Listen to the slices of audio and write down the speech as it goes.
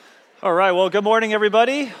All right, well, good morning,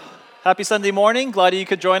 everybody. Happy Sunday morning. Glad you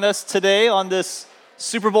could join us today on this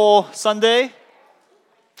Super Bowl Sunday.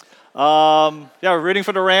 We're rooting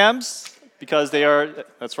for the Rams because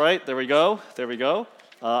that's right, there we go.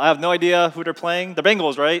 I have no idea who they're playing. The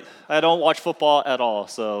Bengals, right? I don't watch football at all,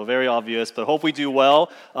 so very obvious, but hope we do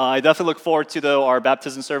well. I definitely look forward to, our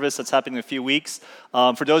baptism service that's happening in a few weeks.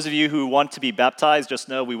 For those of you who want to be baptized, just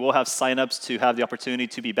know we will have sign-ups to have the opportunity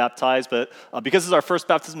to be baptized, but because it's our first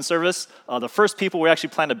baptism service, the first people we actually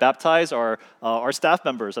plan to baptize are our staff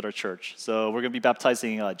members at our church. So we're going to be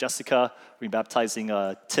baptizing Jessica, we're going to be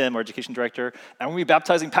baptizing Tim, our education director, and we're going to be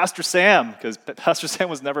baptizing Pastor Sam, because Pastor Sam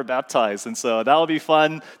was never baptized, and so that'll be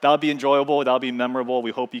fun. That'll be enjoyable. That'll be memorable.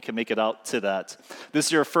 We hope you can make it out to that. This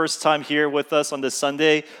is your first time here with us on this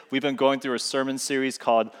Sunday. We've been going through a sermon series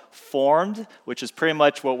called Formed, which is pretty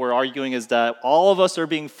much what we're arguing is that all of us are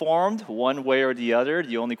being formed one way or the other.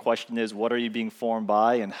 The only question is, what are you being formed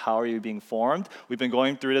by and how are you being formed? We've been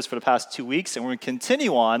going through this for the past 2 weeks, and we're going to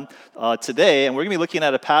continue on today, and we're going to be looking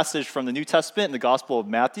at a passage from the New Testament in the Gospel of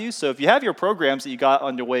Matthew. So if you have your programs that you got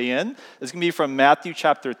on your way in, it's going to be from Matthew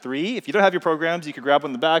chapter 3. If you don't have your programs, you could grab one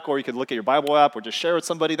in the back, or you could look at your Bible app, or just share with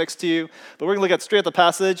somebody next to you. But we're going to look at straight at the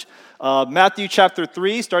passage, Matthew chapter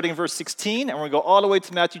 3, starting in verse 16, and we're going to go all the way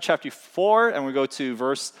to Matthew chapter 4, and we're going to go to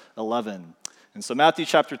verse 11. And so Matthew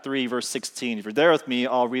chapter 3, verse 16. If you're there with me,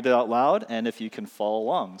 I'll read it out loud, and if you can follow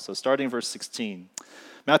along. So starting in verse 16.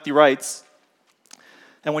 Matthew writes,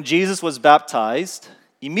 "And when Jesus was baptized,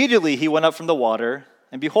 immediately he went up from the water,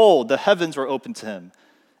 and behold, the heavens were opened to him.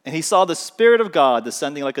 And he saw the Spirit of God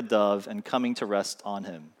descending like a dove and coming to rest on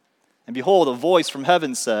him. And behold, a voice from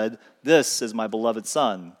heaven said, 'This is my beloved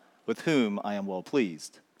Son, with whom I am well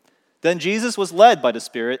pleased.' Then Jesus was led by the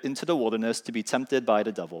Spirit into the wilderness to be tempted by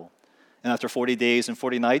the devil. And after 40 days and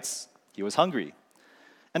 40 nights, he was hungry.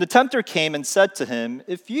 And the tempter came and said to him,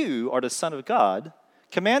 'If you are the Son of God,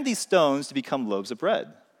 command these stones to become loaves of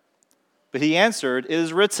bread.' But he answered, 'It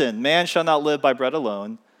is written, man shall not live by bread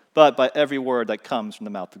alone, but by every word that comes from the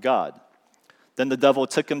mouth of God.' Then the devil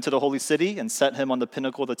took him to the holy city and set him on the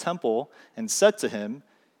pinnacle of the temple and said to him,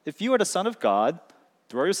 'If you are the Son of God,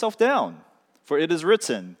 throw yourself down. For it is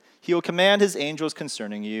written, he will command his angels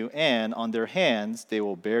concerning you, and on their hands they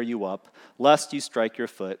will bear you up, lest you strike your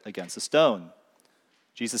foot against a stone.'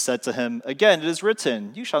 Jesus said to him, 'Again, it is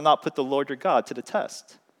written, you shall not put the Lord your God to the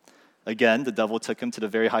test.' Again, the devil took him to the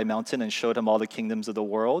very high mountain and showed him all the kingdoms of the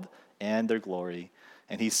world and their glory.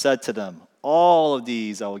 And he said to them, 'All of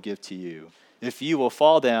these I will give to you, if you will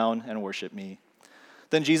fall down and worship me.'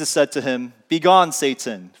 Then Jesus said to him, 'Begone,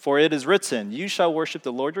 Satan, for it is written, you shall worship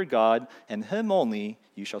the Lord your God, and him only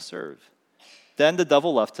you shall serve.' Then the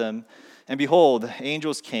devil left him, and behold,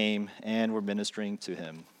 angels came and were ministering to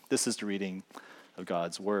him." This is the reading of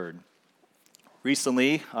God's word.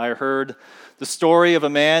 Recently, I heard the story of a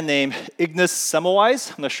man named Ignaz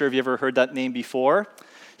Semmelweis. I'm not sure if you ever heard that name before.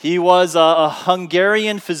 He was a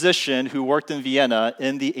Hungarian physician who worked in Vienna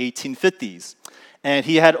in the 1850s. And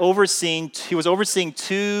he was overseeing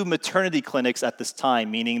 2 maternity clinics at this time,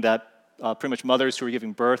 meaning that pretty much mothers who were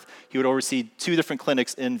giving birth, he would oversee 2 different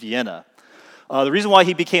clinics in Vienna. The reason why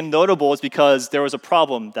he became notable is because there was a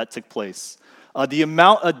problem that took place. The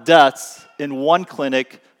amount of deaths in one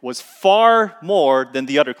clinic was far more than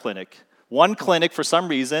the other clinic. One clinic, for some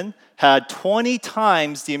reason, had 20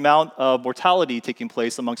 times the amount of mortality taking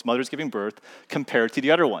place amongst mothers giving birth compared to the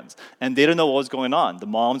other ones. And they didn't know what was going on. The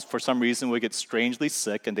moms, for some reason, would get strangely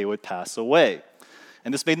sick and they would pass away.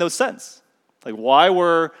 And this made no sense. Like, why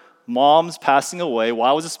were moms passing away?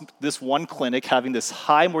 Why was this one clinic having this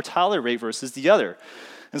high mortality rate versus the other?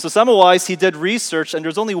 And so Semmelweis, he did research, and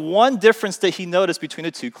there's only one difference that he noticed between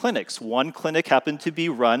the 2 clinics. One clinic happened to be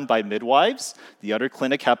run by midwives. The other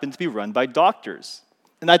clinic happened to be run by doctors.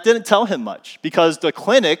 And that didn't tell him much, because the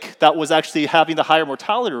clinic that was actually having the higher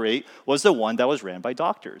mortality rate was the one that was ran by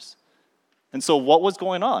doctors. And so what was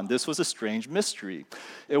going on? This was a strange mystery.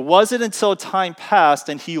 It wasn't until time passed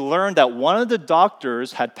and he learned that one of the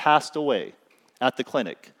doctors had passed away at the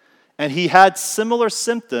clinic. And he had similar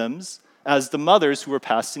symptoms as the mothers who were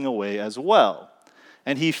passing away as well.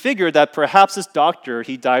 And he figured that perhaps this doctor,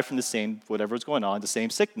 he died from the same, whatever was going on, the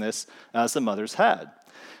same sickness as the mothers had.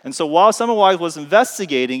 And so while Semmelweis was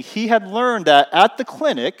investigating, he had learned that at the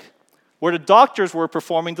clinic, where the doctors were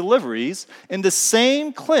performing deliveries, in the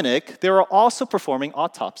same clinic, they were also performing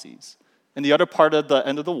autopsies. In the other part of the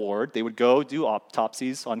end of the ward, they would go do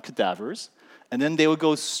autopsies on cadavers, and then they would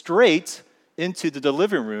go straight into the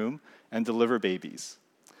delivery room and deliver babies.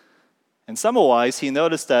 And Semmelweis, he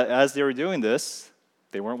noticed that as they were doing this,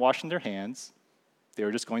 they weren't washing their hands. They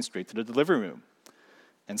were just going straight to the delivery room.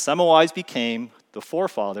 And Semmelweis became the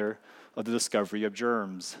forefather of the discovery of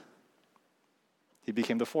germs. He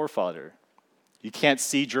became the forefather. You can't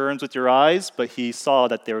see germs with your eyes, but he saw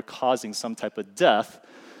that they were causing some type of death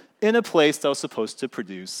in a place that was supposed to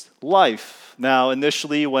produce life. Now,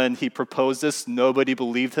 initially, when he proposed this, nobody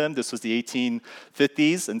believed him. This was the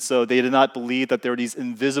 1850s, and so they did not believe that there were these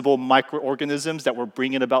invisible microorganisms that were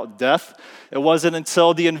bringing about death. It wasn't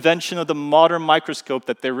until the invention of the modern microscope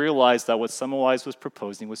that they realized that what Semmelweis was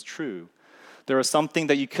proposing was true. There was something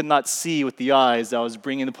that you could not see with the eyes that was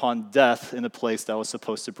bringing upon death in a place that was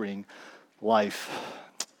supposed to bring life.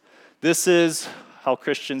 This is how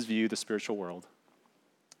Christians view the spiritual world.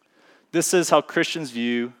 This is how Christians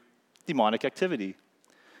view demonic activity.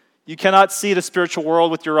 You cannot see the spiritual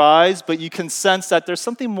world with your eyes, but you can sense that there's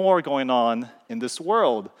something more going on in this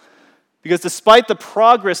world. Because despite the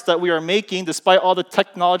progress that we are making, despite all the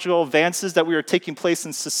technological advances that we are taking place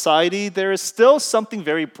in society, there is still something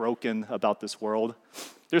very broken about this world.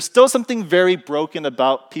 There's still something very broken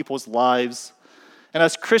about people's lives. And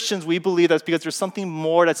as Christians, we believe that's because there's something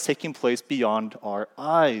more that's taking place beyond our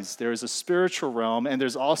eyes. There is a spiritual realm, and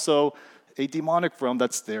there's also a demonic realm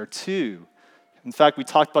that's there too. In fact, we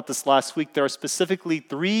talked about this last week. There are specifically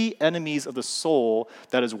 3 enemies of the soul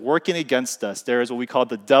that is working against us. There is what we call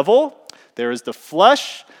the devil, there is the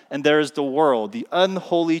flesh, and there is the world, the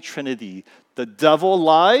unholy trinity. The devil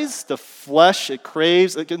lies, the flesh, it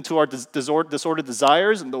craves into our disordered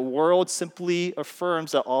desires, and the world simply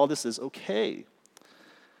affirms that all this is okay.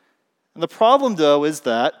 And the problem, though, is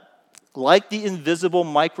that, like the invisible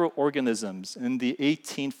microorganisms in the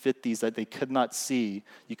 1850s that they could not see,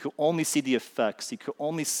 you could only see the effects, you could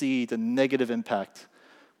only see the negative impact.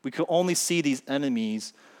 We could only see these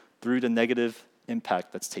enemies through the negative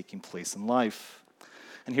impact that's taking place in life.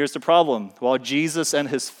 And here's the problem. While Jesus and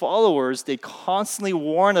his followers, they constantly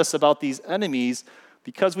warn us about these enemies,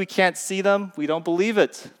 because we can't see them, we don't believe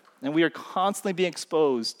it. And we are constantly being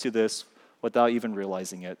exposed to this without even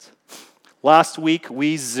realizing it. Last week,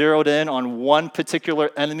 we zeroed in on one particular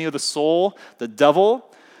enemy of the soul, the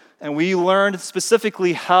devil, and we learned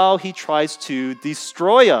specifically how he tries to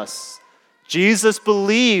destroy us. Jesus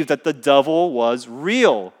believed that the devil was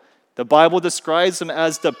real. The Bible describes him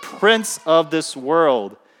as the prince of this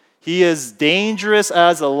world. He is dangerous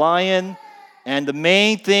as a lion, and the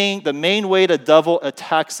main way the devil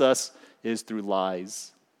attacks us is through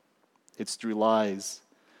lies. It's through lies.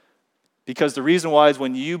 Because the reason why is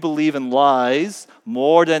when you believe in lies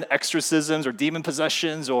more than exorcisms or demon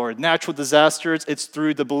possessions or natural disasters, it's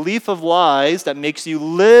through the belief of lies that makes you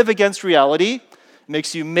live against reality,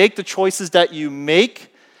 makes you make the choices that you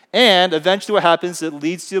make, and eventually what happens, it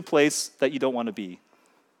leads to a place that you don't want to be.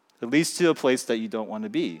 It leads to a place that you don't want to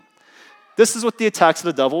be. This is what the attacks of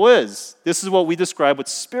the devil is. This is what we describe what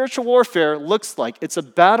spiritual warfare looks like. It's a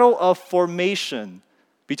battle of formation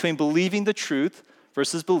between believing the truth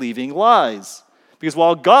versus believing lies. Because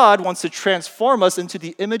while God wants to transform us into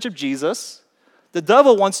the image of Jesus, the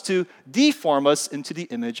devil wants to deform us into the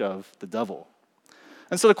image of the devil.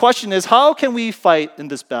 And so the question is, how can we fight in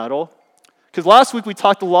this battle? Because last week we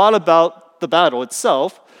talked a lot about the battle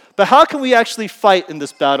itself, but how can we actually fight in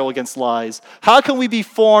this battle against lies? How can we be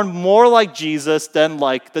formed more like Jesus than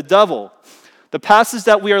like the devil? The passage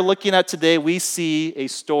that we are looking at today, we see a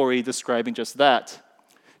story describing just that.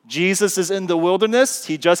 Jesus is in the wilderness.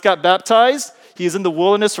 He just got baptized. He is in the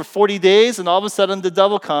wilderness for 40 days, and all of a sudden the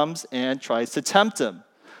devil comes and tries to tempt him.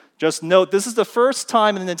 Just note, this is the first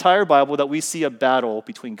time in the entire Bible that we see a battle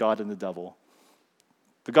between God and the devil.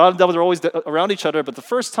 The God and the devil are always around each other, but the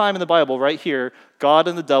first time in the Bible, right here, God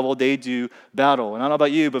and the devil, they do battle. And I don't know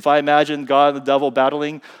about you, but if I imagine God and the devil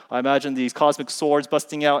battling, I imagine these cosmic swords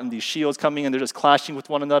busting out and these shields coming and they're just clashing with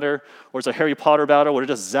one another. Or it's a Harry Potter battle where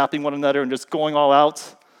they're just zapping one another and just going all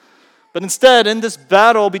out. But instead, in this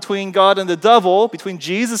battle between God and the devil, between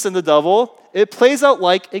Jesus and the devil, it plays out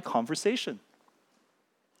like a conversation.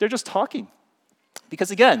 They're just talking.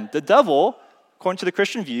 Because again, the devil, according to the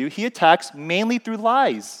Christian view, he attacks mainly through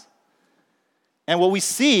lies. And what we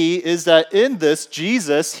see is that in this,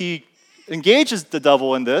 Jesus, he engages the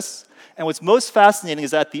devil in this. And what's most fascinating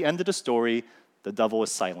is that at the end of the story, the devil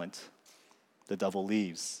is silent. The devil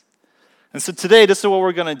leaves. And so today, this is what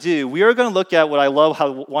we're going to do. We are going to look at what I love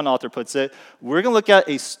how one author puts it. We're going to look at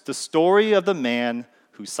the story of the man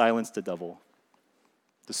who silenced the devil.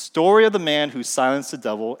 The story of the man who silenced the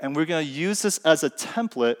devil. And we're going to use this as a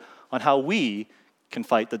template on how we can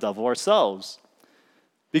fight the devil ourselves.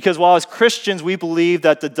 Because while as Christians, we believe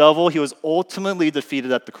that the devil, he was ultimately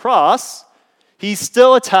defeated at the cross, he's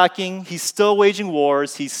still attacking, he's still waging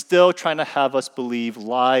wars, he's still trying to have us believe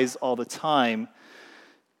lies all the time.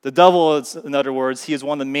 The devil, in other words, he is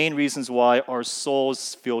one of the main reasons why our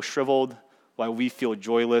souls feel shriveled, why we feel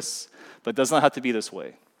joyless, but it does not have to be this way.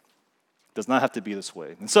 It does not have to be this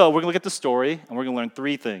way. And so we're going to look at the story, and we're going to learn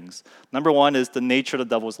three things. Number one is the nature of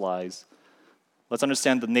the devil's lies. Let's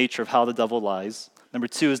understand the nature of how the devil lies. Number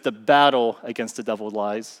two is the battle against the devil's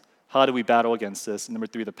lies. How do we battle against this? And number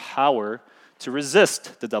three, the power to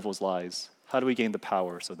resist the devil's lies. How do we gain the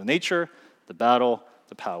power? So the nature, the battle,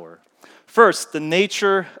 the power. First, the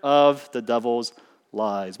nature of the devil's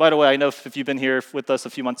lies. By the way, I know if you've been here with us a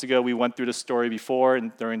few months ago, we went through this story before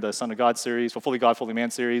and during the Son of God series, or Fully God, Fully Man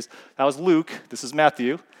series. That was Luke. This is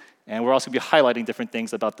Matthew. And we're also going to be highlighting different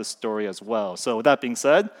things about this story as well. So with that being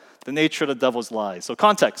said, the nature of the devil's lies. So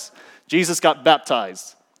context, Jesus got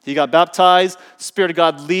baptized. He got baptized. The Spirit of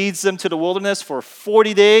God leads him to the wilderness for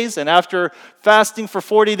 40 days. And after fasting for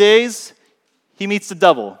 40 days, he meets the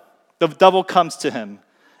devil. The devil comes to him.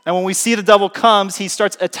 And when we see the devil comes, he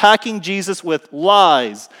starts attacking Jesus with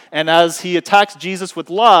lies. And as he attacks Jesus with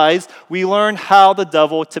lies, we learn how the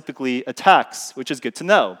devil typically attacks, which is good to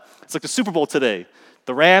know. It's like the Super Bowl today.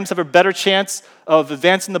 The Rams have a better chance of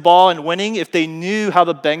advancing the ball and winning if they knew how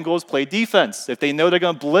the Bengals play defense. If they know they're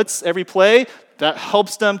going to blitz every play, that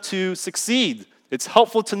helps them to succeed. It's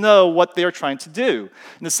helpful to know what they're trying to do.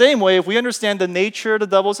 In the same way, if we understand the nature of the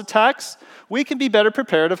devil's attacks, we can be better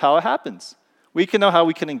prepared of how it happens. We can know how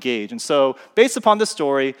we can engage. And so, based upon this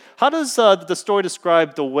story, how does the story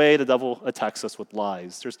describe the way the devil attacks us with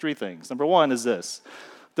lies? There's three things. Number one is this.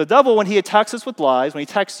 The devil, when he attacks us with lies, when he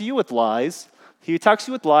attacks you with lies, he attacks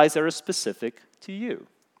you with lies that are specific to you.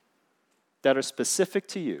 That are specific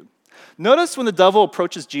to you. Notice when the devil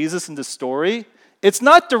approaches Jesus in this story, it's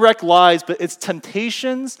not direct lies, but it's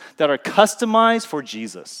temptations that are customized for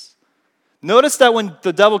Jesus. Notice that when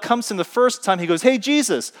the devil comes to him the first time, he goes, hey,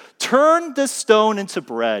 Jesus, turn this stone into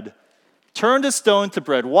bread. Turn this stone into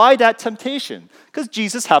bread. Why that temptation? Because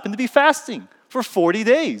Jesus happened to be fasting for 40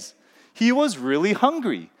 days. He was really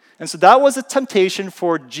hungry. And so that was a temptation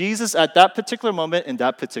for Jesus at that particular moment in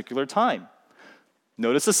that particular time.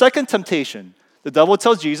 Notice the second temptation. The devil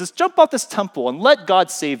tells Jesus, jump off this temple and let God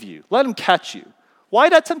save you. Let him catch you. Why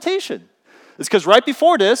that temptation? It's because right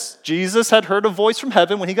before this, Jesus had heard a voice from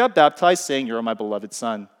heaven when he got baptized saying, you're my beloved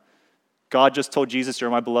son. God just told Jesus,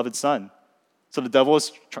 you're my beloved son. So the devil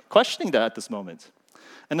is questioning that at this moment.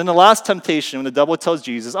 And then the last temptation, when the devil tells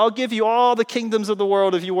Jesus, I'll give you all the kingdoms of the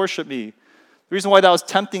world if you worship me. The reason why that was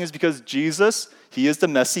tempting is because Jesus, he is the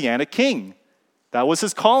Messianic king. That was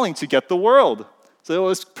his calling to get the world. So it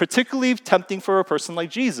was particularly tempting for a person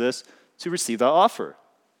like Jesus to receive that offer.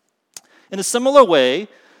 In a similar way,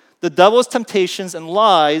 the devil's temptations and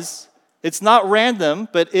lies, it's not random,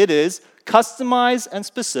 but it is customized and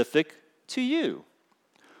specific to you.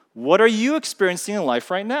 What are you experiencing in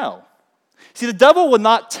life right now? See, the devil will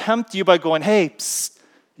not tempt you by going, hey, psst,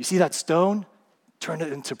 you see that stone? Turn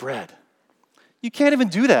it into bread. You can't even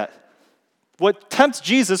do that. What tempts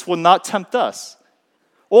Jesus will not tempt us.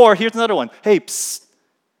 Or here's another one. Hey, psst,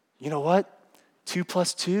 you know what? 2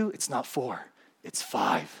 plus 2, it's not 4, it's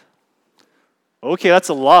 5. Okay, that's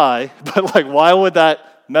a lie, but why would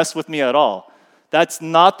that mess with me at all? That's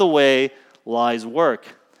not the way lies work.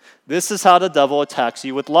 This is how the devil attacks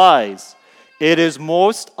you with lies. It is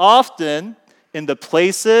most often in the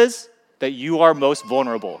places that you are most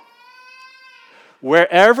vulnerable.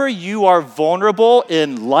 Wherever you are vulnerable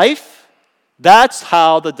in life, that's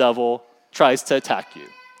how the devil tries to attack you.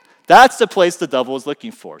 That's the place the devil is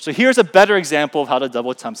looking for. So here's a better example of how the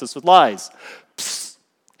devil tempts us with lies. Psst,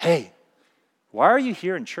 hey, why are you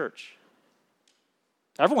here in church?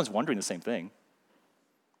 Everyone's wondering the same thing.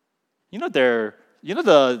 You know that you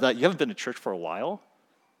haven't been to church for a while,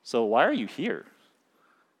 so why are you here?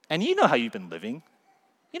 And you know how you've been living.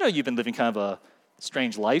 You know you've been living kind of a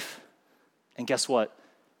strange life. And guess what?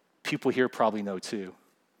 People here probably know too.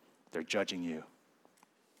 They're judging you.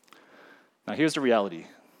 Now here's the reality.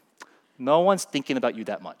 No one's thinking about you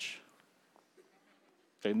that much.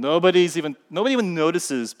 Okay, nobody even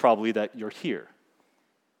notices probably that you're here.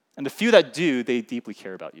 And the few that do, they deeply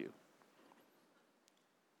care about you.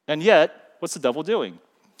 And yet, what's the devil doing?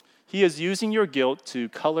 He is using your guilt to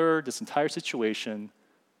color this entire situation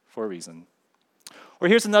for a reason. Or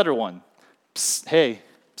here's another one. Psst, hey,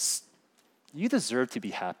 psst, you deserve to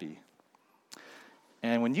be happy.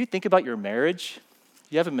 And when you think about your marriage,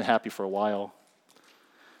 you haven't been happy for a while.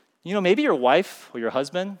 You know, maybe your wife or your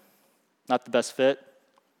husband, not the best fit.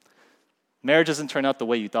 Marriage doesn't turn out the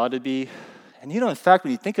way you thought it'd be. And in fact,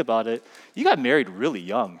 when you think about it, you got married really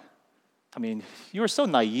young. I mean, you were so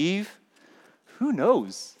naive. Who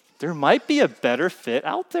knows? There might be a better fit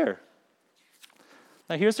out there.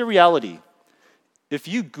 Now, here's the reality. If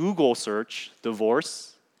you Google search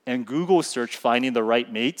divorce and Google search finding the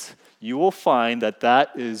right mate, you will find that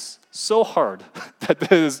that is so hard,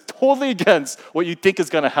 that is totally against what you think is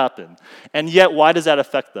going to happen. And yet, why does that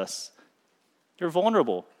affect us? You're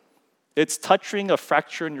vulnerable. It's touching a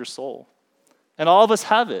fracture in your soul. And all of us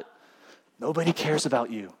have it. Nobody cares about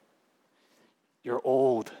you. You're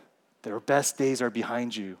old. Their best days are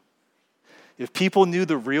behind you. If people knew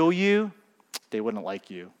the real you, they wouldn't like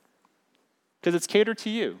you. Because it's catered to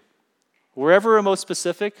you. Wherever we're most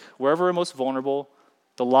specific, wherever we're most vulnerable,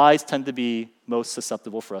 the lies tend to be most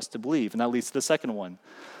susceptible for us to believe. And that leads to the second one.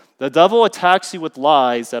 The devil attacks you with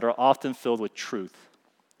lies that are often filled with truth.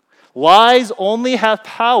 Lies only have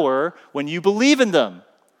power when you believe in them.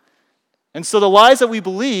 And so the lies that we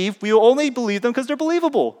believe, we will only believe them because they're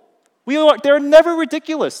believable. They're never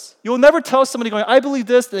ridiculous. You'll never tell somebody going, I believe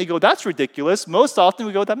this, and they go, that's ridiculous. Most often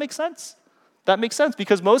we go, that makes sense. That makes sense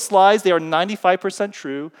because most lies, they are 95%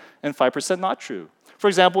 true and 5% not true. For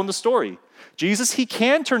example, in the story, Jesus, he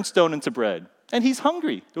can turn stone into bread, and he's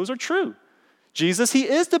hungry. Those are true. Jesus, he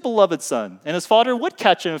is the beloved son, and his father would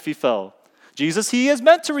catch him if he fell. Jesus, he is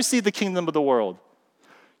meant to receive the kingdom of the world.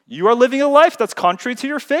 You are living a life that's contrary to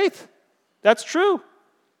your faith. That's true.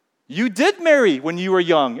 You did marry when you were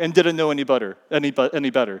young and didn't know any better.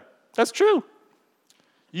 That's true.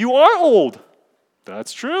 You are old.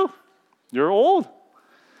 That's true. You're old.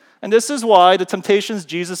 And this is why the temptations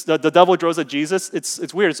the devil throws at Jesus,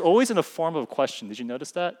 it's weird. It's always in the form of a question. Did you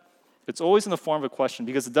notice that? It's always in the form of a question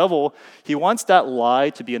because the devil, he wants that lie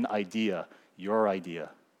to be an idea,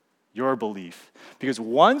 your belief. Because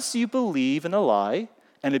once you believe in a lie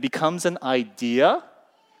and it becomes an idea,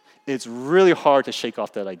 it's really hard to shake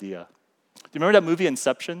off that idea. Do you remember that movie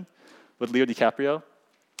Inception with Leo DiCaprio?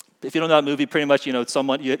 If you don't know that movie, pretty much,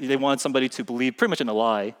 they wanted somebody to believe pretty much in a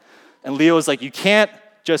lie. And Leo is like, you can't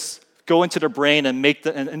just go into their brain and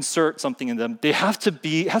and insert something in them. It has to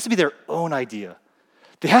be their own idea.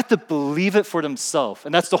 They have to believe it for themselves.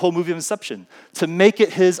 And that's the whole movie of Inception, to make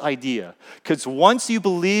it his idea. Because once you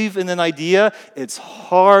believe in an idea, it's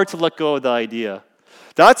hard to let go of the idea.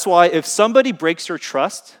 That's why if somebody breaks your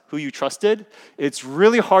trust, who you trusted, it's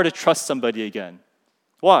really hard to trust somebody again.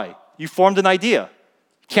 Why? You formed an idea.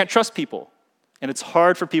 You can't trust people. And it's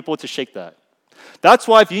hard for people to shake that. That's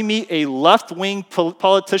why if you meet a left-wing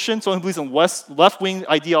politician, someone who believes in left-wing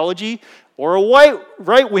ideology, or a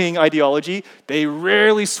right-wing ideology, they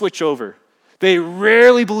rarely switch over. They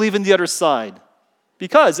rarely believe in the other side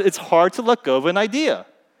because it's hard to let go of an idea.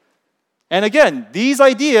 And again, these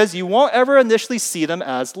ideas, you won't ever initially see them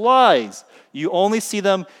as lies. You only see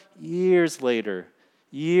them years later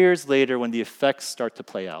when the effects start to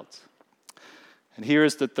play out. And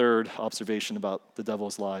here's the third observation about the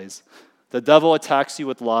devil's lies. The devil attacks you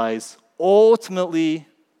with lies ultimately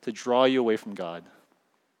to draw you away from God.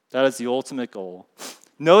 That is the ultimate goal.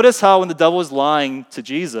 Notice how when the devil is lying to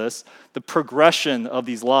Jesus, the progression of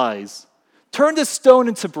these lies. Turn this stone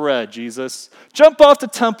into bread, Jesus. Jump off the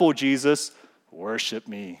temple, Jesus. Worship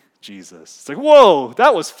me, Jesus. It's like, whoa,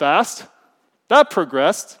 that was fast. That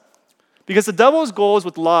progressed. Because the devil's goal is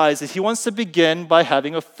with lies is he wants to begin by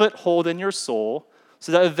having a foothold in your soul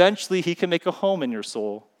so that eventually he can make a home in your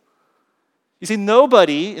soul. You see,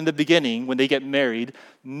 nobody in the beginning, when they get married,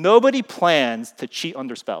 nobody plans to cheat on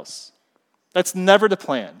their spouse. That's never the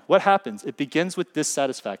plan. What happens? It begins with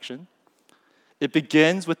dissatisfaction. It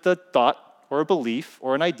begins with the thought or a belief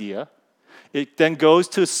or an idea. It then goes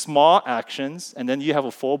to small actions, and then you have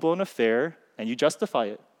a full-blown affair, and you justify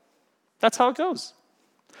it. That's how it goes.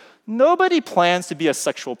 Nobody plans to be a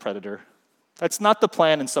sexual predator. That's not the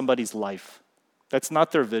plan in somebody's life. That's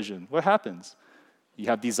not their vision. What happens? You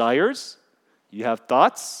have desires, you have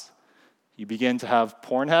thoughts, you begin to have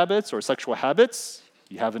porn habits or sexual habits,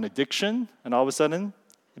 you have an addiction, and all of a sudden,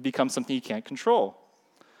 it becomes something you can't control.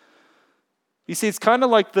 You see, it's kind of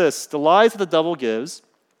like this. The lies that the devil gives,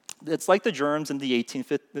 it's like the germs in the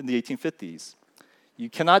 1850s. You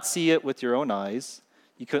cannot see it with your own eyes.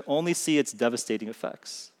 You can only see its devastating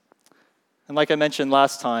effects. And like I mentioned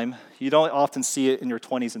last time, you don't often see it in your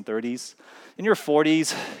 20s and 30s. In your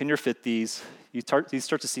 40s, in your 50s, you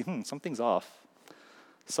start to see, something's off.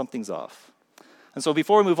 Something's off. And so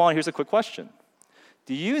before we move on, here's a quick question.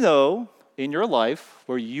 Do you know in your life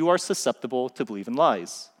where you are susceptible to believe in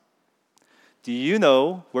lies? Do you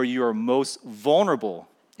know where you are most vulnerable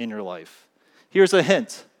in your life? Here's a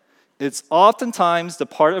hint. It's oftentimes the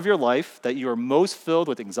part of your life that you are most filled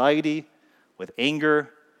with anxiety, with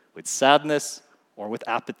anger, with sadness, or with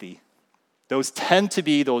apathy. Those tend to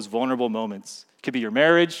be those vulnerable moments. It could be your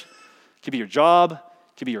marriage, it could be your job,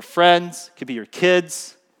 it could be your friends, it could be your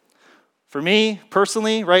kids. For me,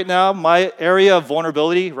 personally, right now, my area of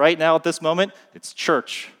vulnerability right now at this moment, it's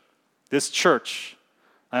church. This church.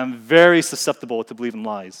 I am very susceptible to believing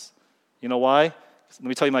lies. You know why? Let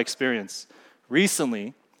me tell you my experience.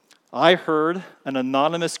 Recently, I heard an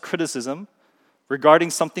anonymous criticism regarding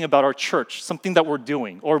something about our church, something that we're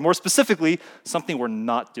doing, or more specifically, something we're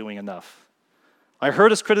not doing enough. I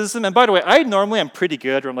heard this criticism, and by the way, I normally am pretty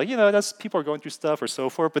good, where I'm like, that's people are going through stuff or so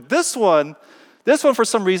forth, but this one for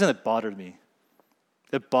some reason, it bothered me.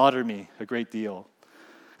 It bothered me a great deal.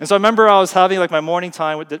 And so I remember I was having like my morning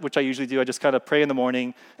time, which I usually do. I just kind of pray in the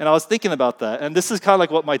morning, and I was thinking about that, and this is kind of like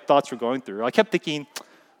what my thoughts were going through. I kept thinking,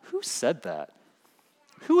 who said that?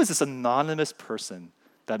 Who is this anonymous person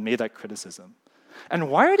that made that criticism? And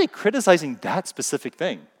why are they criticizing that specific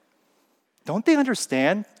thing? Don't they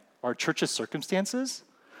understand our church's circumstances?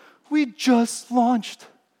 We just launched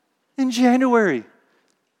in January.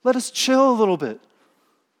 Let us chill a little bit.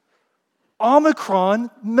 Omicron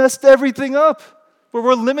messed everything up, where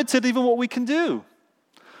we're limited even what we can do.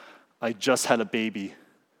 I just had a baby.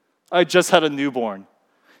 I just had a newborn.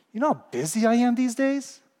 You know how busy I am these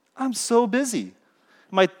days? I'm so busy.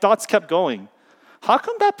 My thoughts kept going. How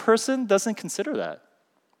come that person doesn't consider that?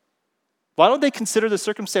 Why don't they consider the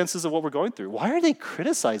circumstances of what we're going through? Why are they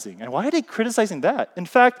criticizing? And why are they criticizing that? In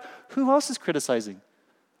fact, who else is criticizing?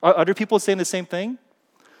 Are other people saying the same thing?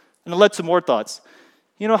 And it led to more thoughts.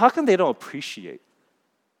 How come they don't appreciate?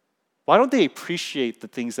 Why don't they appreciate the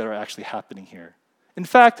things that are actually happening here? In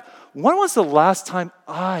fact, when was the last time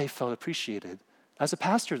I felt appreciated as a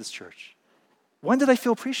pastor of this church? When did I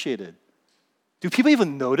feel appreciated? Do people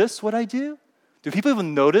even notice what I do? Do people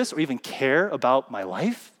even notice or even care about my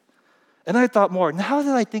life? And I thought more, now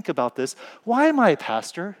that I think about this, why am I a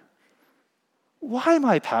pastor? Why am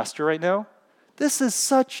I a pastor right now? This is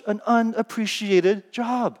such an unappreciated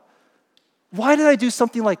job. Why did I do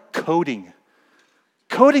something like coding?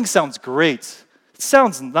 Coding sounds great. It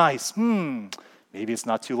sounds nice. Maybe it's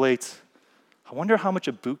not too late. I wonder how much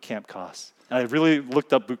a boot camp costs. And I really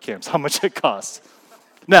looked up boot camps, how much it costs.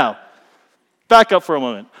 Now, back up for a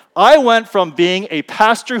moment. I went from being a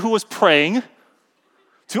pastor who was praying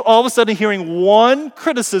to all of a sudden hearing one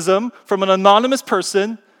criticism from an anonymous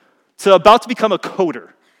person to about to become a coder.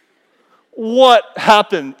 What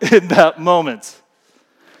happened in that moment?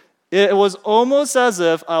 It was almost as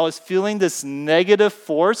if I was feeling this negative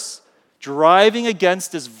force driving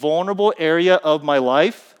against this vulnerable area of my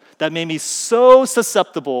life that made me so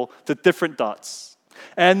susceptible to different thoughts.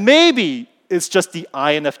 And maybe it's just the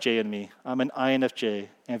INFJ in me. I'm an INFJ.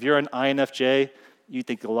 And if you're an INFJ, you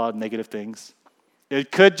think a lot of negative things. It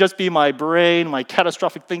could just be my brain, my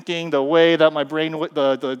catastrophic thinking, the way that my brain,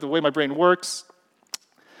 the way my brain works.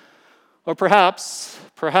 Or perhaps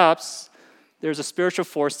there's a spiritual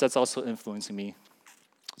force that's also influencing me.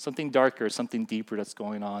 Something darker, something deeper that's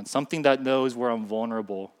going on. Something that knows where I'm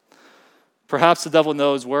vulnerable. Perhaps the devil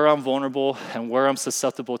knows where I'm vulnerable and where I'm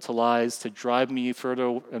susceptible to lies to drive me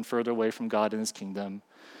further and further away from God and his kingdom.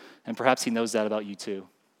 And perhaps he knows that about you too.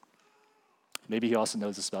 Maybe he also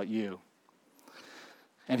knows this about you.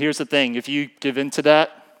 And here's the thing, if you give in to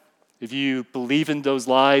that, if you believe in those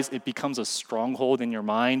lies, it becomes a stronghold in your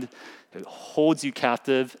mind. It holds you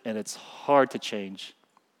captive, and it's hard to change.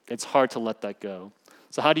 It's hard to let that go.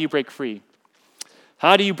 So how do you break free?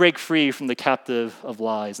 How do you break free from the captive of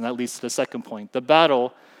lies? And that leads to the second point, the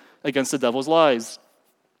battle against the devil's lies.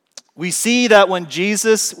 We see that when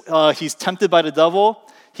Jesus, he's tempted by the devil,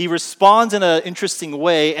 he responds in an interesting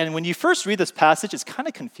way. And when you first read this passage, it's kind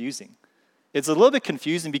of confusing. It's a little bit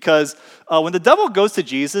confusing because when the devil goes to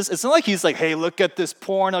Jesus, it's not like he's like, hey, look at this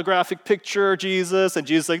pornographic picture, Jesus. And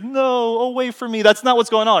Jesus is like, no, away from me. That's not what's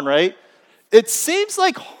going on, right? It seems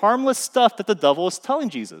like harmless stuff that the devil is telling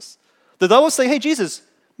Jesus. The devil is saying, hey, Jesus,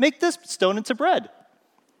 make this stone into bread.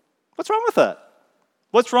 What's wrong with that?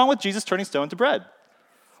 What's wrong with Jesus turning stone into bread?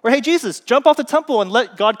 Or, hey, Jesus, jump off the temple and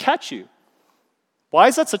let God catch you. Why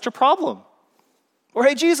is that such a problem? Or,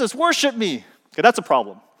 hey, Jesus, worship me. Okay, that's a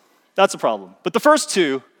problem. That's a problem. But the first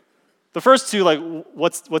two, like,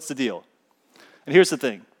 what's the deal? And here's the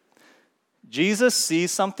thing. Jesus sees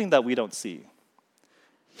something that we don't see.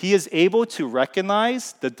 He is able to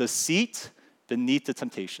recognize the deceit beneath the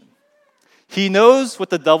temptation. He knows what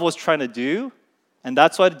the devil is trying to do, and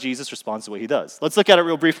that's why Jesus responds the way he does. Let's look at it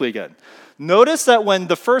real briefly again. Notice that when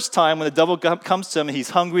the devil comes to him and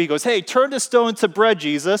he's hungry, he goes, hey, turn this stone into bread,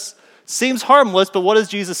 Jesus. Seems harmless, but what does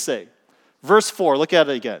Jesus say? Verse 4, look at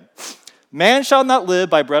it again. Man shall not live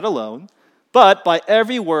by bread alone, but by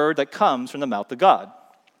every word that comes from the mouth of God.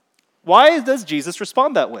 Why does Jesus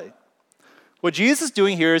respond that way? What Jesus is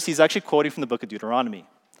doing here is he's actually quoting from the book of Deuteronomy.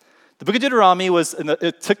 The book of Deuteronomy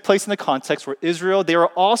it took place in the context where Israel, they were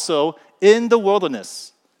also in the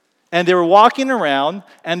wilderness. And they were walking around,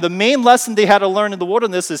 and the main lesson they had to learn in the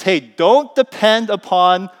wilderness is, hey, don't depend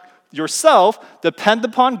upon yourself, depend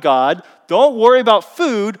upon God. Don't worry about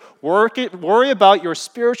food, worry about your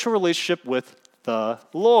spiritual relationship with the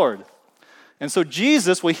Lord. And so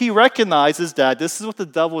Jesus, what he recognizes that this is what the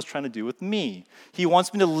devil is trying to do with me. He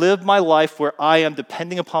wants me to live my life where I am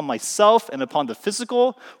depending upon myself and upon the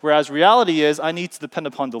physical, whereas reality is I need to depend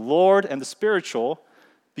upon the Lord and the spiritual,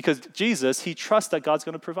 because Jesus, he trusts that God's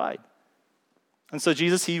going to provide. And so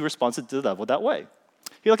Jesus, he responds to the devil that way.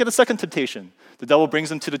 You look at the second temptation. The devil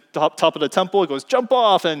brings him to the top of the temple. He goes, jump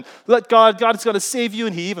off and let God is going to save you.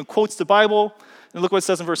 And he even quotes the Bible. And look what it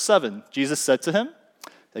says in verse 7. Jesus said to him,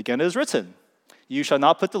 again it is written, you shall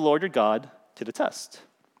not put the Lord your God to the test.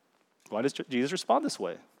 Why does Jesus respond this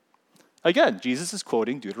way? Again, Jesus is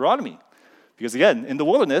quoting Deuteronomy. Because again, in the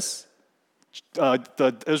wilderness,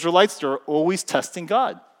 the Israelites, they're always testing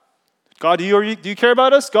God. God, do you care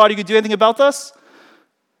about us? God, you can do anything about us?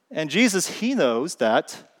 And Jesus, he knows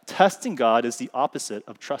that testing God is the opposite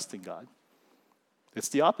of trusting God. It's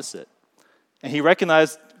the opposite. And he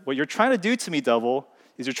recognized what you're trying to do to me, devil,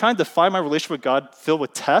 is you're trying to define my relationship with God filled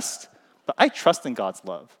with test, but I trust in God's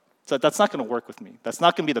love. So that's not going to work with me. That's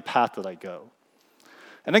not going to be the path that I go.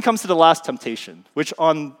 And then comes to the last temptation, which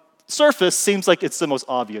on surface seems like it's the most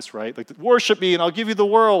obvious, right? Like, worship me and I'll give you the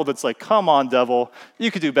world. It's like, come on, devil.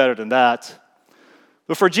 You could do better than that.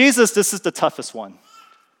 But for Jesus, this is the toughest one.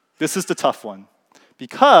 This is the tough one.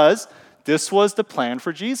 Because this was the plan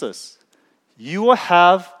for Jesus. You will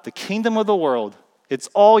have the kingdom of the world. It's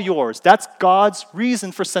all yours. That's God's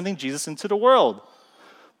reason for sending Jesus into the world.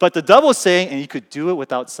 But the devil is saying, and you could do it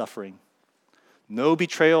without suffering. No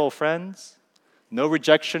betrayal of friends, no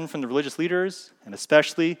rejection from the religious leaders, and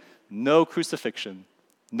especially no crucifixion,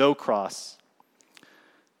 no cross.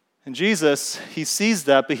 And Jesus, he sees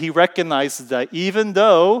that, but he recognizes that even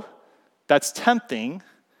though that's tempting,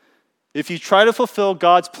 if you try to fulfill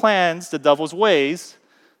God's plans the devil's ways,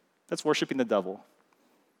 that's worshiping the devil.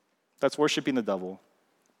 That's worshiping the devil.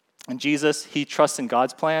 And Jesus, he trusts in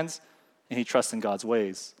God's plans, and he trusts in God's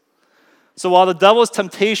ways. So while the devil's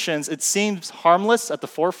temptations, it seems harmless at the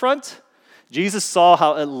forefront, Jesus saw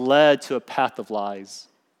how it led to a path of lies,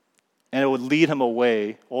 and it would lead him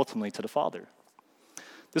away, ultimately, to the Father.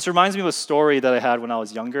 This reminds me of a story that I had when I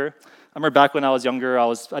was younger. I remember back when I was younger, I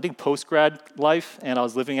was, post-grad life, and I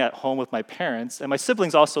was living at home with my parents, and my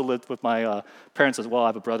siblings also lived with my parents as well. I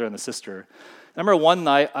have a brother and a sister. I remember one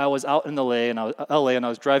night I was out in LA, and I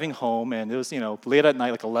was driving home, and it was, late at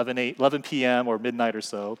night, like 11 p.m. or midnight or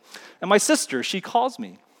so. And my sister, she calls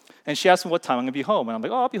me, and she asked me what time I'm going to be home. And I'm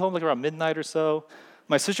like, I'll be home like around midnight or so.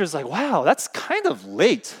 My sister's like, wow, that's kind of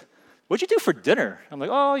late. What'd you do for dinner? I'm like,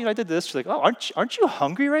 I did this. She's like, aren't you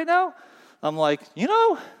hungry right now? I'm like,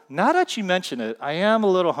 now that you mention it, I am a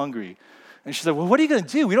little hungry. And she's like, well, what are you going to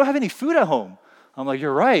do? We don't have any food at home. I'm like,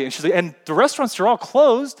 you're right. And she's like, and the restaurants are all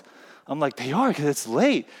closed. I'm like, they are because it's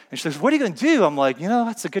late. And she says, what are you going to do? I'm like,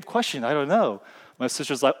 that's a good question. I don't know. My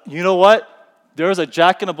sister's like, you know what? There's a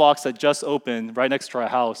Jack in the Box that just opened right next to our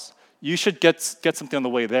house. You should get something on the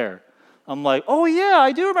way there. I'm like, oh yeah,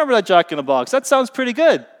 I do remember that Jack in the Box. That sounds pretty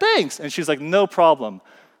good. Thanks. And she's like, no problem.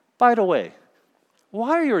 By the way,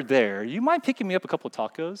 while you're there, you mind picking me up a couple of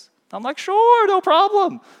tacos? I'm like, sure, no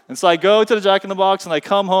problem. And so I go to the Jack in the Box, and I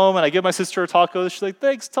come home, and I give my sister a taco. She's like,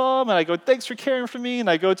 thanks, Tom. And I go, thanks for caring for me. And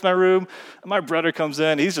I go to my room, and my brother comes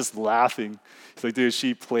in. He's just laughing. He's like, dude,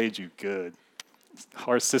 she played you good.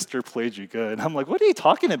 Our sister played you good. And I'm like, what are you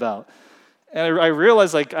talking about? And I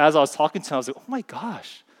realized, as I was talking to him, I was like, oh my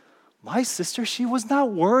gosh, my sister, she was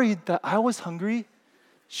not worried that I was hungry.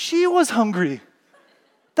 She was hungry.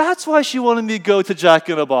 That's why she wanted me to go to Jack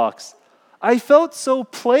in the Box. I felt so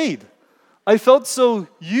played. I felt so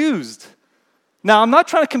used. Now, I'm not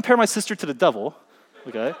trying to compare my sister to the devil,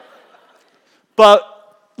 okay?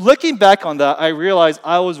 But looking back on that, I realized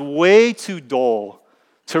I was way too dull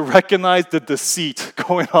to recognize the deceit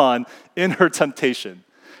going on in her temptation.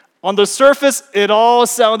 On the surface, it all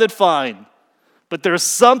sounded fine. But there's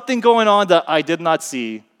something going on that I did not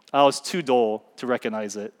see. I was too dull to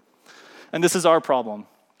recognize it. And this is our problem.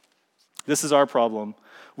 This is our problem.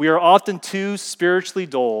 We are often too spiritually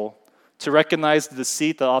dull to recognize the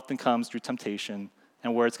deceit that often comes through temptation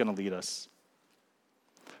and where it's going to lead us.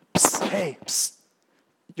 Psst, hey, psst.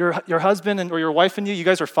 Your husband or your wife and you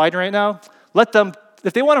guys are fighting right now. Let them,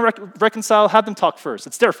 if they want to reconcile, have them talk first.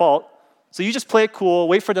 It's their fault. So you just play it cool,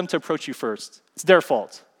 wait for them to approach you first. It's their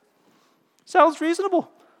fault. Sounds reasonable.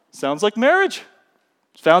 Sounds like marriage.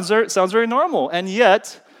 Sounds very normal. And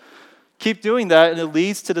yet, Keep doing that, and it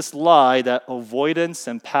leads to this lie that avoidance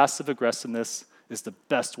and passive aggressiveness is the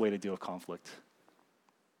best way to deal with conflict.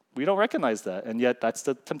 We don't recognize that, and yet that's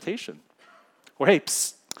the temptation. Or, hey,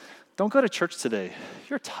 psst, don't go to church today.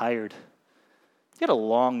 You're tired. You had a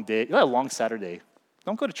long day. You had a long Saturday.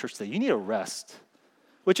 Don't go to church today. You need a rest.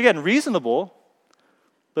 Which, again, reasonable,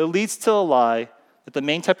 but it leads to a lie that the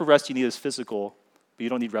main type of rest you need is physical, but you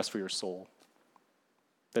don't need rest for your soul.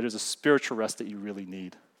 That there's a spiritual rest that you really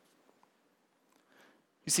need.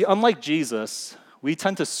 You see, unlike Jesus, we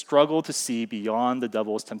tend to struggle to see beyond the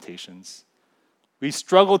devil's temptations. We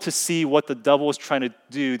struggle to see what the devil is trying to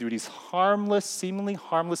do through these harmless, seemingly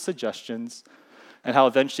harmless suggestions, and how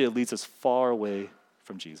eventually it leads us far away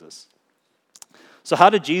from Jesus. So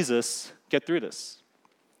how did Jesus get through this?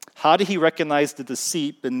 How did he recognize the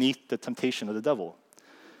deceit beneath the temptation of the devil?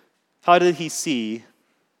 How did he see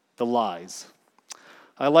the lies?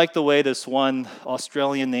 I like the way this one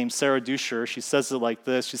Australian named Sarah Dusher, she says it like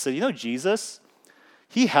this. She said, Jesus,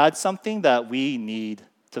 he had something that we need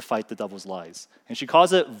to fight the devil's lies. And she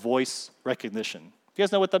calls it voice recognition. You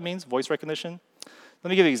guys know what that means, voice recognition? Let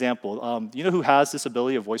me give you an example. You know who has this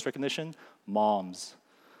ability of voice recognition? Moms.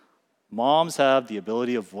 Moms have the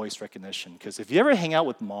ability of voice recognition. Because if you ever hang out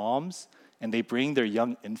with moms and they bring their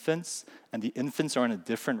young infants and the infants are in a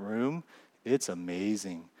different room, it's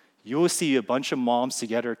amazing. You will see a bunch of moms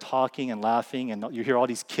together talking and laughing, and you hear all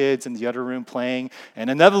these kids in the other room playing, and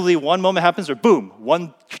inevitably one moment happens where, boom,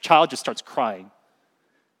 one child just starts crying.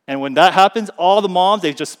 And when that happens, all the moms,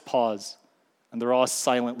 they just pause, and they're all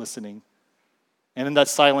silent listening. And in that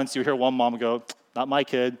silence, you hear one mom go, not my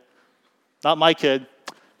kid, not my kid,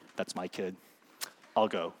 that's my kid, I'll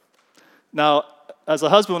go. Now, as a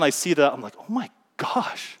husband, when I see that, I'm like, oh my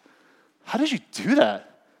gosh, how did you do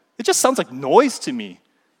that? It just sounds like noise to me.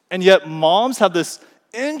 And yet moms have this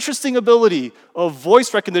interesting ability of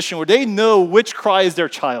voice recognition where they know which cry is their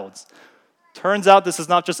child's. Turns out this is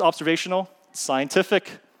not just observational, it's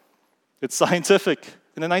scientific. It's scientific.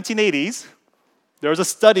 In the 1980s, there was a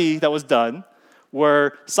study that was done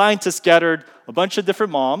where scientists gathered a bunch of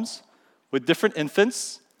different moms with different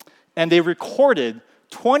infants, and they recorded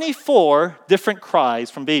 24 different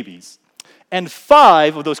cries from babies. And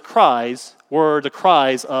 5 of those cries were the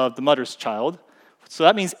cries of the mother's child. So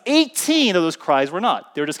that means 18 of those cries were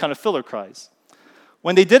not. They were just kind of filler cries.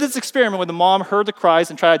 When they did this experiment, when the mom heard the cries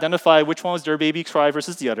and tried to identify which one was their baby cry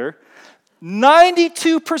versus the other,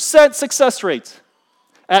 92% success rate.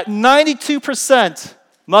 At 92%,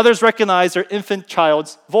 mothers recognized their infant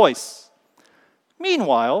child's voice.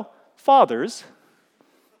 Meanwhile, fathers,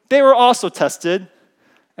 they were also tested,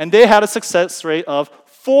 and they had a success rate of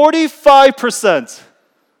 45%.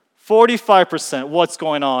 45%. What's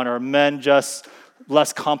going on? Are men just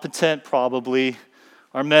less competent? Probably.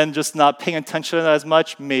 Are men just not paying attention as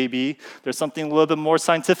much? Maybe. There's something a little bit more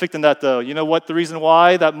scientific than that, though. You know what the reason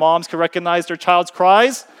why that moms can recognize their child's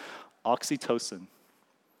cries? Oxytocin.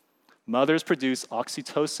 Mothers produce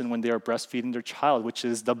oxytocin when they are breastfeeding their child, which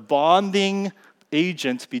is the bonding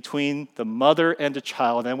agent between the mother and the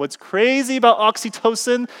child. And what's crazy about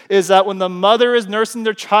oxytocin is that when the mother is nursing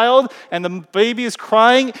their child and the baby is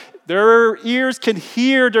crying, their ears can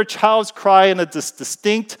hear their child's cry in a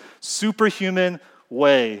distinct, superhuman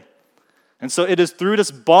way. And so it is through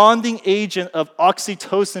this bonding agent of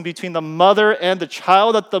oxytocin between the mother and the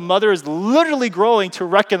child that the mother is literally growing to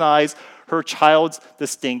recognize her child's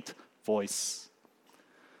distinct voice.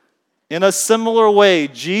 In a similar way,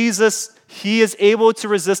 Jesus, he is able to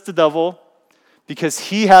resist the devil because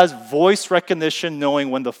he has voice recognition,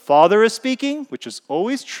 knowing when the Father is speaking, which is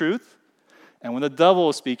always truth, and when the devil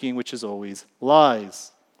is speaking, which is always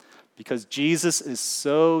lies. Because Jesus is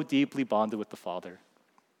so deeply bonded with the Father.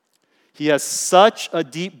 He has such a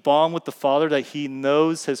deep bond with the Father that he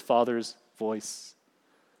knows his Father's voice.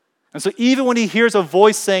 And so even when he hears a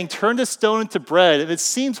voice saying, turn this stone into bread, and it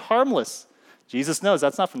seems harmless, Jesus knows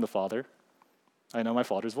that's not from the Father. I know my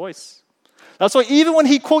Father's voice. That's why even when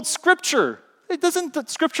he quotes Scripture, doesn't the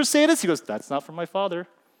Scripture say this? He goes, that's not from my Father.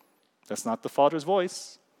 That's not the Father's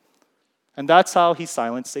voice. And that's how he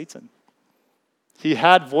silenced Satan. He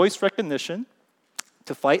had voice recognition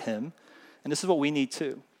to fight him, and this is what we need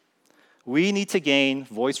too. We need to gain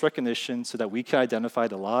voice recognition so that we can identify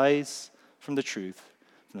the lies from the truth,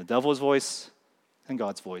 from the devil's voice and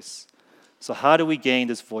God's voice. So how do we gain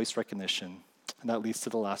this voice recognition? And that leads to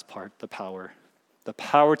the last part, the power. The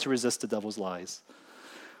power to resist the devil's lies.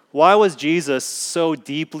 Why was Jesus so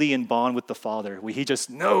deeply in bond with the Father, where he just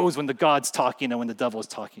knows when the God's talking and when the devil's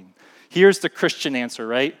talking? Here's the Christian answer,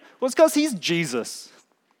 right? Well, it's because he's Jesus.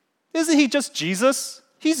 Isn't he just Jesus?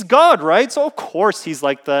 He's God, right? So of course he's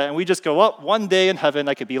like that. And we just go, well, one day in heaven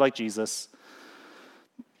I could be like Jesus.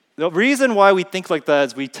 The reason why we think like that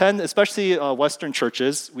is we tend, especially Western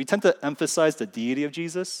churches, we tend to emphasize the deity of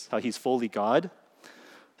Jesus, how he's fully God.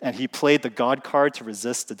 And he played the God card to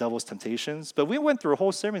resist the devil's temptations. But we went through a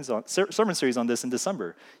whole sermon series on this in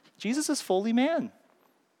December. Jesus is fully man.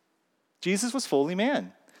 Jesus was fully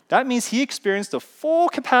man. That means he experienced the full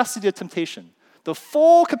capacity of temptation, the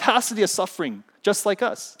full capacity of suffering, just like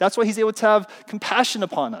us. That's why he's able to have compassion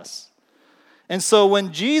upon us. And so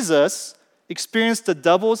when Jesus experienced the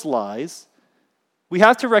devil's lies, we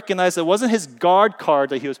have to recognize it wasn't his guard card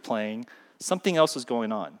that he was playing. Something else was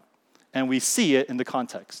going on. And we see it in the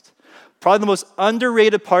context. Probably the most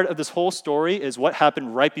underrated part of this whole story is what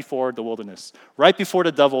happened right before the wilderness, right before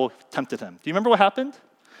the devil tempted him. Do you remember what happened?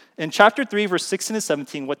 In chapter 3, verse 16 and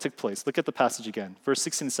 17, what took place? Look at the passage again, verse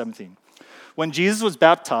 16 and 17. When Jesus was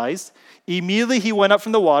baptized, immediately he went up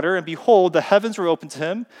from the water, and behold, the heavens were opened to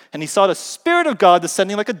him, and he saw the Spirit of God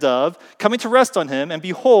descending like a dove, coming to rest on him, and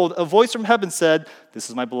behold, a voice from heaven said, "This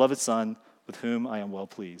is my beloved Son, with whom I am well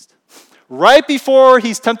pleased." Right before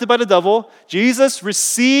he's tempted by the devil, Jesus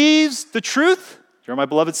receives the truth, "You're my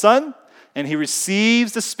beloved Son," and he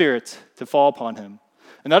receives the Spirit to fall upon him.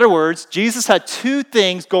 In other words, Jesus had two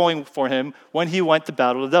things going for him when he went to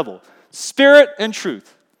battle the devil: Spirit and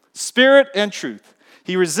truth. Spirit and truth.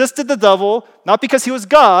 He resisted the devil, not because he was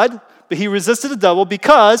God, but he resisted the devil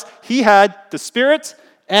because he had the Spirit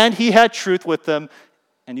and he had truth with him.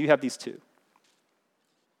 And you have these two.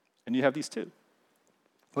 And you have these two.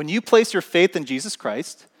 When you place your faith in Jesus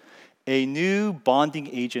Christ, a new bonding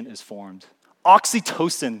agent is formed.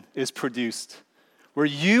 Oxytocin is produced, where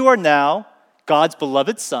you are now God's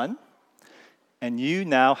beloved Son, and you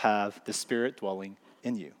now have the Spirit dwelling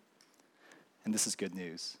in you. And this is good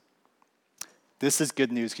news. This is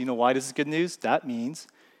good news. You know why this is good news? That means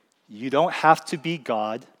you don't have to be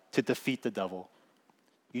God to defeat the devil.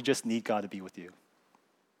 You just need God to be with you.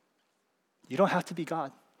 You don't have to be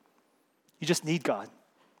God. You just need God.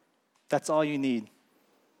 That's all you need.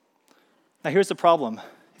 Now here's the problem.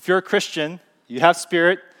 If you're a Christian, you have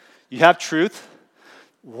Spirit, you have truth,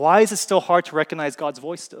 why is it still hard to recognize God's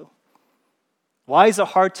voice still? Why is it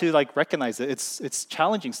hard to recognize it? It's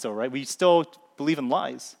challenging still, right? We still believe in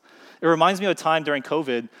lies. It reminds me of a time during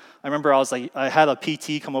COVID. I remember I had a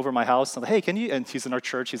PT come over my house. I'm like, hey, can you, and he's in our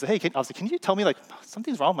church. He's like, hey, I was like, can you tell me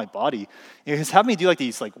something's wrong with my body? And he's having me do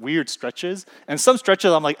these weird stretches. And some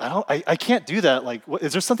stretches, I'm like, I can't do that.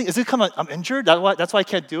 Is there something, is it I'm injured? That's why I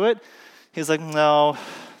can't do it? He's like, no.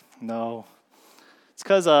 It's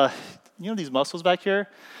because, these muscles back here,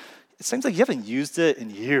 it seems like you haven't used it in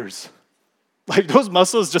years. Those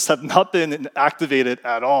muscles just have not been activated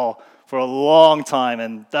at all for a long time,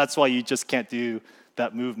 and that's why you just can't do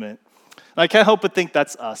that movement. And I can't help but think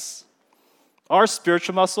that's us. Our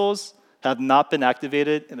spiritual muscles have not been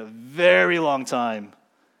activated in a very long time,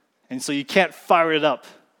 and so you can't fire it up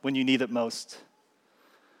when you need it most.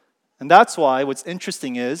 And that's why what's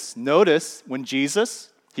interesting is, notice when Jesus,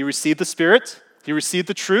 he received the Spirit, he received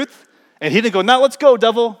the truth, and he didn't go, now let's go,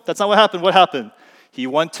 devil. That's not what happened. What happened? He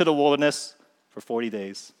went to the wilderness for 40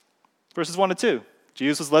 days. Verses 1 and 2.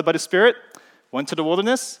 Jesus was led by the Spirit, went to the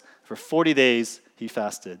wilderness. For 40 days, he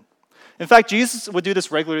fasted. In fact, Jesus would do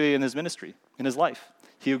this regularly in his ministry, in his life.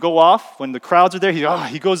 He would go off when the crowds are there.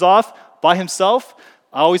 He goes off by himself.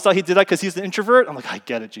 I always thought he did that because he's an introvert. I'm like, I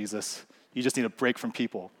get it, Jesus. You just need a break from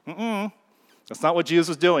people. That's not what Jesus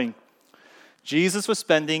was doing. Jesus was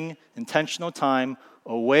spending intentional time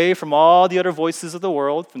away from all the other voices of the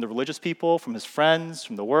world, from the religious people, from his friends,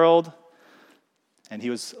 from the world. And he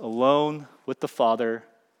was alone with the Father,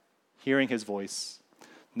 hearing his voice.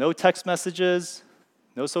 No text messages,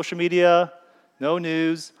 no social media, no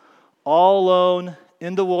news, all alone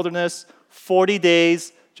in the wilderness, 40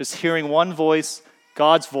 days, just hearing one voice,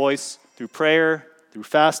 God's voice, through prayer, through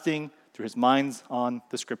fasting, through his minds on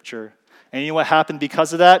the Scripture. And you know what happened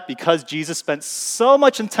because of that? Because Jesus spent so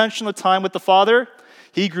much intentional time with the Father,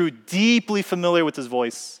 he grew deeply familiar with his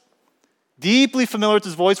voice. Deeply familiar with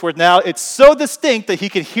his voice, where now it's so distinct that he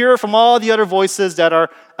can hear it from all the other voices that are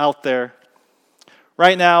out there.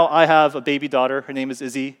 Right now, I have a baby daughter. Her name is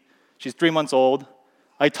Izzy. She's 3 months old.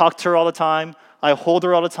 I talk to her all the time. I hold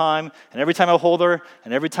her all the time. And every time I hold her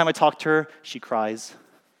and every time I talk to her, she cries.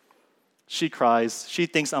 She cries. She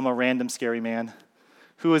thinks I'm a random scary man.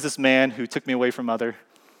 Who is this man who took me away from mother?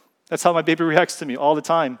 That's how my baby reacts to me all the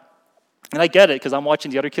time. And I get it, because I'm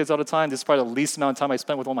watching the other kids all the time. This is probably the least amount of time I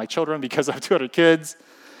spend with all my children because I have 2 other kids.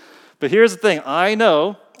 But here's the thing. I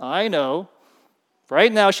know,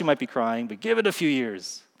 right now she might be crying, but give it a few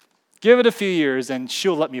years. Give it a few years, and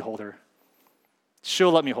she'll let me hold her.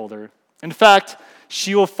 she'll let me hold her. In fact,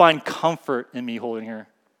 she will find comfort in me holding her.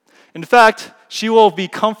 In fact, she will be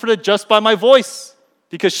comforted just by my voice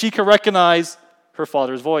because she can recognize her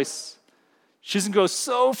Father's voice. She's going to go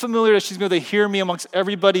so familiar that she's going to hear me amongst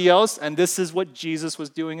everybody else, and this is what Jesus was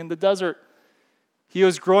doing in the desert. He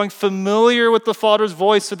was growing familiar with the Father's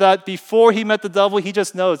voice so that before he met the devil, he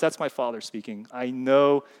just knows that's my Father speaking. I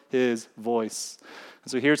know his voice.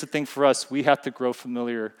 And so here's the thing for us. We have to grow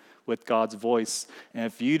familiar with God's voice. And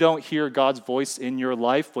if you don't hear God's voice in your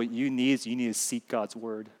life, what you need is you need to seek God's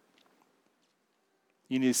word.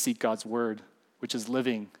 You need to seek God's word, which is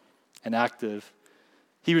living and active.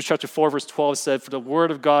 Hebrews chapter 4, verse 12 said, "For the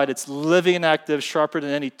word of God, it's living and active, sharper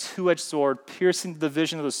than any two-edged sword, piercing the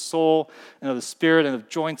division of the soul and of the spirit and of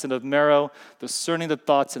joints and of marrow, discerning the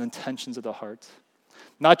thoughts and intentions of the heart."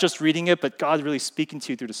 Not just reading it, but God really speaking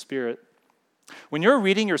to you through the Spirit. When you're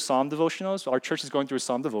reading your Psalm devotionals, our church is going through a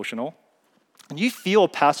Psalm devotional, and you feel a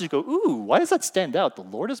passage go, ooh, why does that stand out? The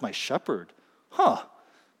Lord is my shepherd.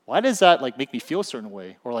 Why does that make me feel a certain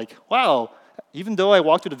way? Or wow, even though I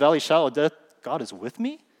walk through the valley of shadow of death, God is with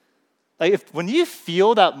me? When you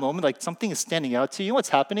feel that moment, something is standing out to you, what's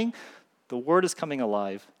happening? The word is coming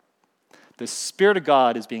alive. The Spirit of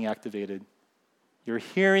God is being activated. You're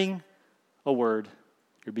hearing a word.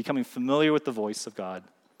 You're becoming familiar with the voice of God.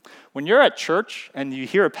 When you're at church and you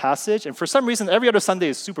hear a passage, and for some reason every other Sunday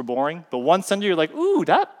is super boring, but one Sunday you're like, ooh,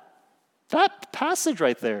 that passage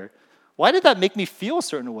right there, why did that make me feel a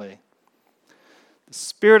certain way? The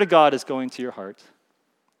Spirit of God is going to your heart,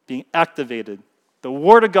 being activated. The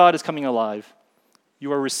Word of God is coming alive.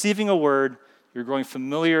 You are receiving a word. You're growing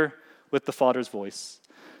familiar with the Father's voice.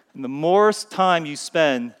 And the more time you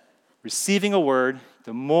spend receiving a word,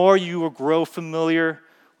 the more you will grow familiar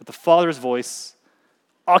with the Father's voice.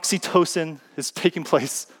 Oxytocin is taking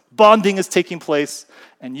place. Bonding is taking place.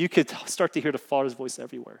 And you could start to hear the Father's voice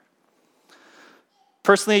everywhere.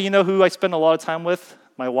 Personally, you know who I spend a lot of time with?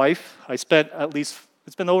 My wife. It's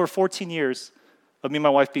been over 14 years of me and my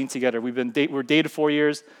wife being together. We're dated 4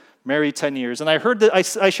 years, married 10 years. And I heard that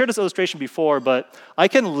I shared this illustration before, but I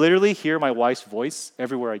can literally hear my wife's voice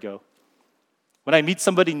everywhere I go. When I meet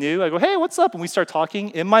somebody new, I go, hey, what's up? And we start talking.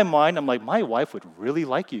 In my mind, I'm like, my wife would really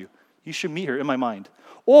like you. You should meet her in my mind.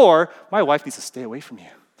 Or my wife needs to stay away from you.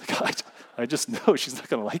 I just know she's not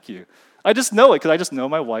going to like you. I just know it because I just know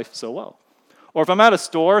my wife so well. Or if I'm at a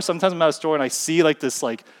store, sometimes I'm at a store and I see this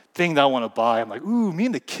thing that I want to buy. I'm like, ooh, me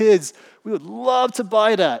and the kids, we would love to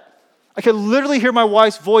buy that. I can literally hear my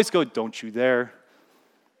wife's voice go, don't you dare.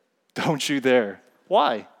 Don't you dare.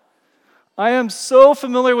 Why? I am so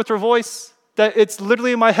familiar with her voice that it's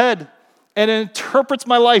literally in my head and it interprets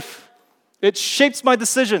my life. It shapes my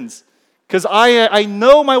decisions because I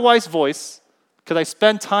know my wife's voice because I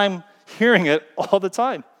spend time hearing it all the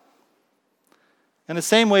time. In the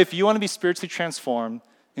same way, if you want to be spiritually transformed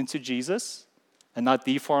into Jesus and not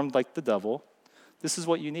deformed like the devil, this is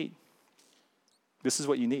what you need. This is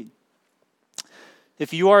what you need.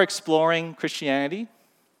 If you are exploring Christianity,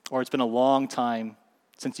 or it's been a long time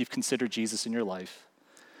since you've considered Jesus in your life,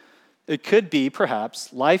 it could be,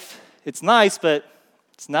 perhaps, life, it's nice, but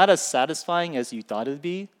it's not as satisfying as you thought it would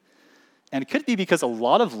be. And it could be because a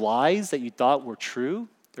lot of lies that you thought were true,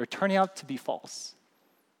 they're turning out to be false.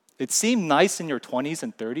 It seemed nice in your 20s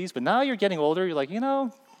and 30s, but now you're getting older, you're like,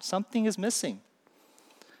 something is missing.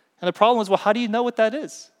 And the problem is, well, how do you know what that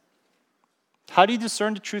is? How do you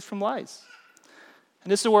discern the truth from lies?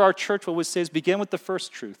 And this is where our church always says, begin with the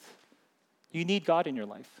first truth. You need God in your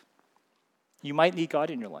life. You might need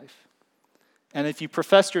God in your life. And if you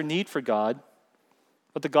profess your need for God,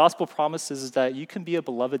 what the gospel promises is that you can be a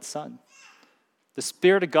beloved son. The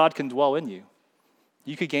Spirit of God can dwell in you.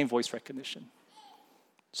 You could gain voice recognition.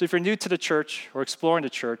 So if you're new to the church or exploring the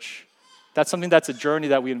church, that's a journey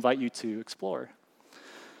that we invite you to explore.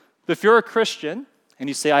 But if you're a Christian and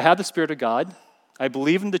you say, I have the Spirit of God, I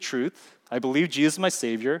believe in the truth, I believe Jesus is my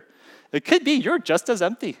Savior, it could be you're just as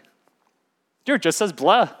empty. You're just as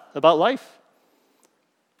blah about life.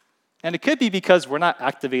 And it could be because we're not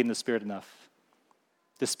activating the Spirit enough.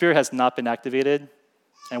 The Spirit has not been activated,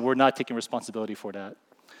 and we're not taking responsibility for that.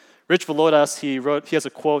 Rich Villodas, he has a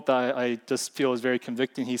quote that I just feel is very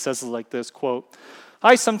convicting. He says it like this, quote,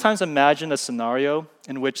 I sometimes imagine a scenario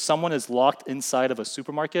in which someone is locked inside of a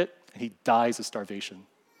supermarket and he dies of starvation.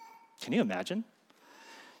 Can you imagine?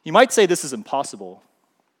 You might say this is impossible.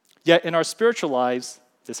 Yet in our spiritual lives,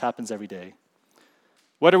 this happens every day.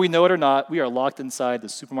 Whether we know it or not, we are locked inside the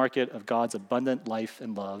supermarket of God's abundant life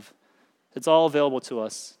and love. It's all available to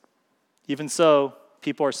us. Even so,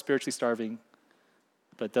 people are spiritually starving,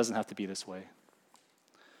 but it doesn't have to be this way.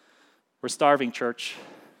 We're starving, church.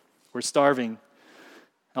 We're starving.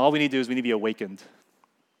 And all we need to do is we need to be awakened.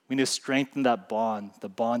 We need to strengthen that bond, the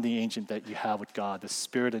bonding agent that you have with God, the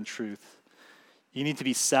Spirit and truth. You need to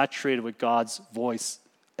be saturated with God's voice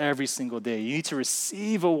every single day. You need to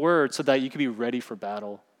receive a word so that you can be ready for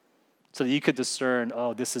battle, so that you could discern,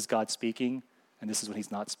 oh, this is God speaking, and this is when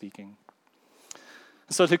he's not speaking.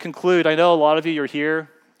 So to conclude, I know a lot of you are here.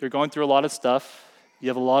 You're going through a lot of stuff. You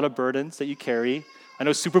have a lot of burdens that you carry. I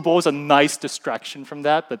know Super Bowl is a nice distraction from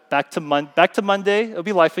that, but back to Monday, it'll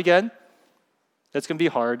be life again. It's going to be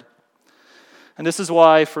hard. And this is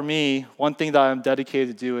why, for me, one thing that I'm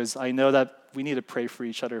dedicated to do is I know that we need to pray for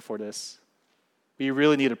each other for this. We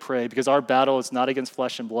really need to pray because our battle is not against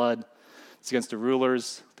flesh and blood. It's against the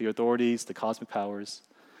rulers, the authorities, the cosmic powers.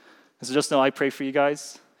 And so just know I pray for you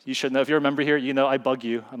guys. You should know. If you're a member here, you know I bug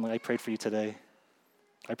you. I'm like, I prayed for you today.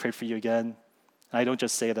 I prayed for you again. And I don't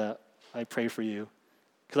just say that. I pray for you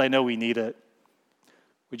because I know we need it.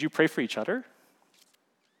 Would you pray for each other?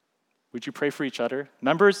 Would you pray for each other?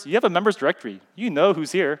 Members, you have a members directory. You know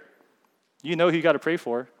who's here. You know who you got to pray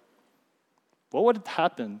for. What would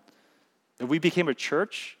happen if we became a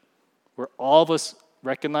church where all of us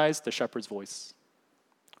recognize the shepherd's voice?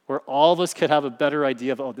 Where all of us could have a better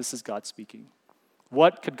idea of, oh, this is God speaking.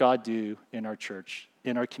 What could God do in our church,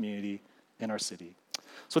 in our community, in our city?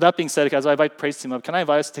 So that being said, as I invite praise team up, can I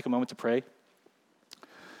invite us to take a moment to pray?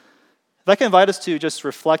 If I can invite us to just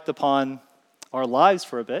reflect upon our lives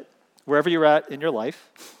for a bit, wherever you're at in your life.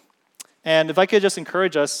 And if I could just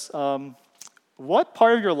encourage us, what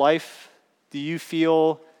part of your life do you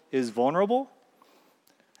feel is vulnerable?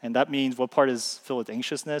 And that means what part is filled with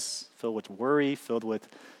anxiousness, filled with worry, filled with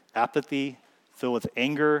apathy, filled with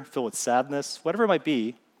anger, filled with sadness, whatever it might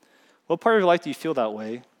be. What part of your life do you feel that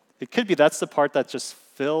way? It could be that's the part that's just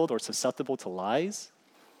filled or susceptible to lies.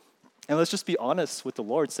 And let's just be honest with the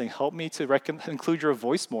Lord, saying, help me to include your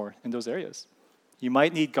voice more in those areas. You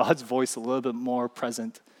might need God's voice a little bit more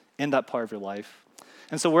present in that part of your life.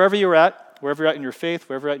 And so wherever you're at in your faith,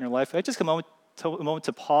 wherever you're at in your life, I just take a moment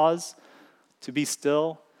to pause, to be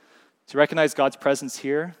still, to recognize God's presence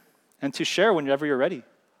here, and to share whenever you're ready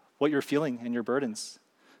what you're feeling and your burdens.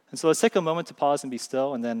 And so let's take a moment to pause and be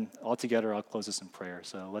still, and then all together I'll close this in prayer.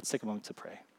 So let's take a moment to pray.